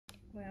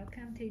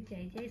Welcome to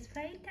JJ's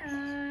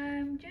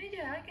playtime. JJ,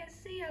 I can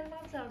see a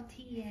lot of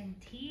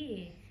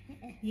TNT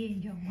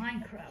in your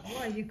Minecraft.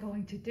 What are you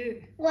going to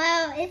do?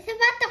 Well, it's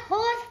about the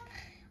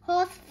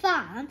horse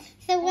farm.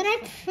 So when I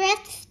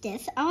press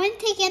this, I won't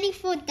take any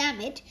full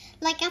damage.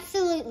 Like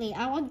absolutely,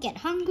 I won't get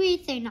hungry,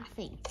 so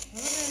nothing. Okay,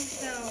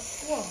 so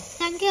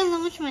So I'm gonna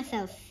launch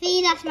myself.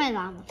 See, that's my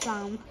llama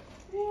farm.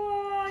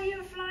 whoa,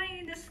 you're flying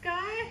in the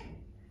sky?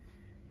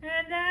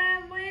 And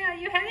then where are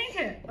you heading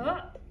to?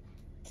 Oh,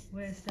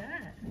 where's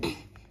that?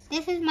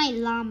 This is my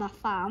llama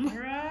farm.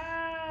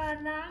 Right,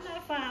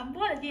 llama farm.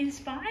 What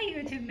inspired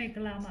you to make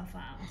llama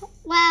farm?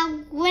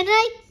 Well, when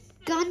I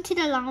gone to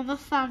the llama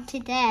farm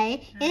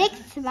today, it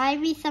inspired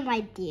me some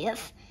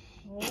ideas.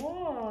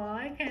 Oh,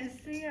 I can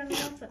see a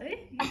lot of.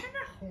 Isn't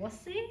that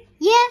horsey?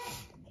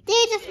 Yes,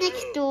 they're just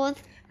next door.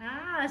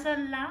 Ah, so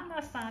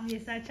llama farm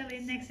is actually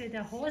next to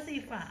the horsey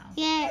farm.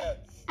 Yeah,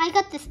 I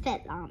got this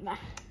pet llama.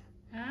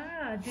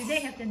 Ah, do they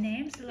have the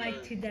names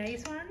like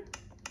today's one?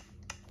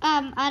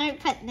 I don't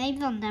put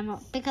names on them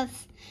because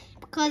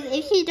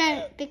if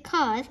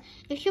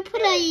you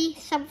put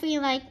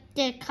something like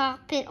the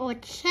carpet or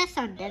chest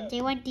on them,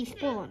 they won't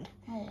despawn.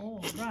 Oh,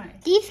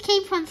 right. These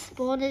came from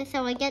spawners,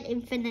 so I get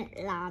infinite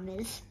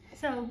llamas.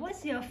 So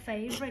what's your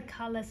favorite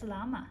color's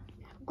llama?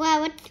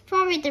 Well, it's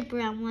probably the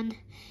brown one.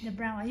 The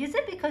brown one. Is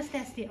it because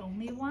that's the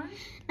only one?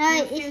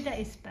 No, Do you feel that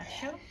is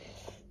special?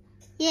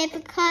 Yeah,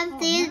 because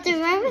they're nice.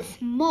 very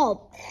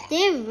small.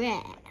 They're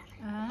rare.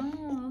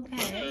 Oh,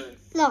 okay.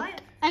 Look,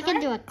 I can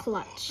do a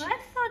clutch. I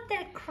thought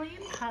that cream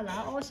color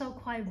also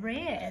quite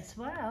rare as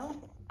well.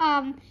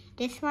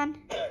 This one?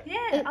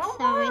 Yeah. Oops, oh,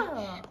 sorry.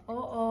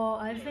 Oh,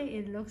 I think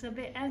it looks a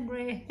bit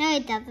angry. No,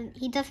 it doesn't.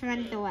 He just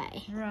runs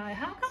away. Right.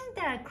 How come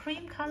that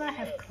cream color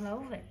have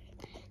clothing?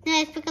 No,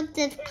 it's because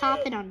there's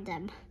carpet on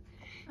them.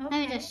 Okay.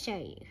 Let me just show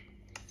you.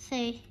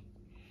 See?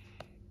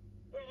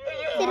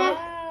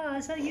 Wow,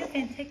 so you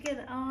can take it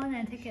on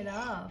and take it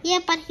off. Yeah,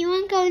 but he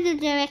won't go in the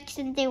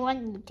direction they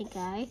want you to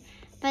go.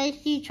 But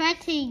if you try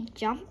to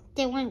jump,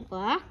 they won't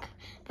work.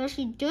 But if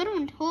you do it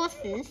on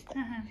horses,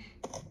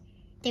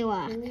 they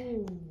work.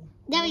 Ooh.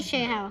 Let me show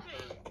you how.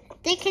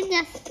 They can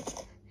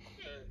just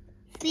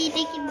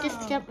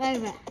jump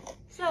over.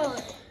 So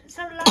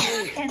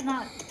llamas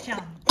cannot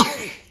jump.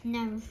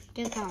 No,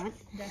 they can't.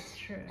 That's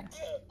true.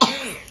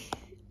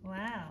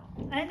 Wow.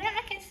 And then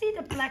I can see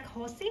the black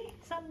horsey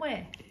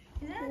somewhere.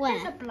 Is that Where?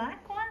 there's a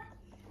black one?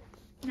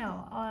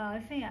 No, I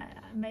think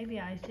maybe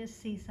I just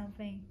see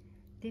something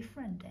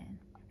different then.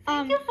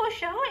 Thank you for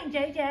showing,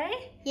 JJ.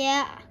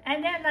 Yeah.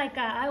 And then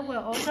I will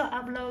also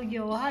upload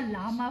your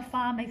llama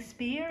farm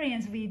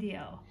experience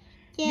video.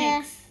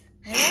 Yes.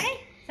 Next. Alright?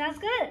 Sounds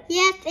good.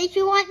 Yes, if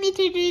you want me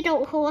to do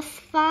the horse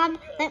farm,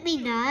 let me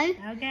know.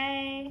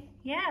 Okay.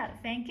 Yeah,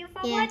 thank you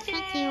for Yes, watching.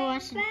 thank you for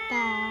watching.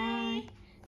 Bye.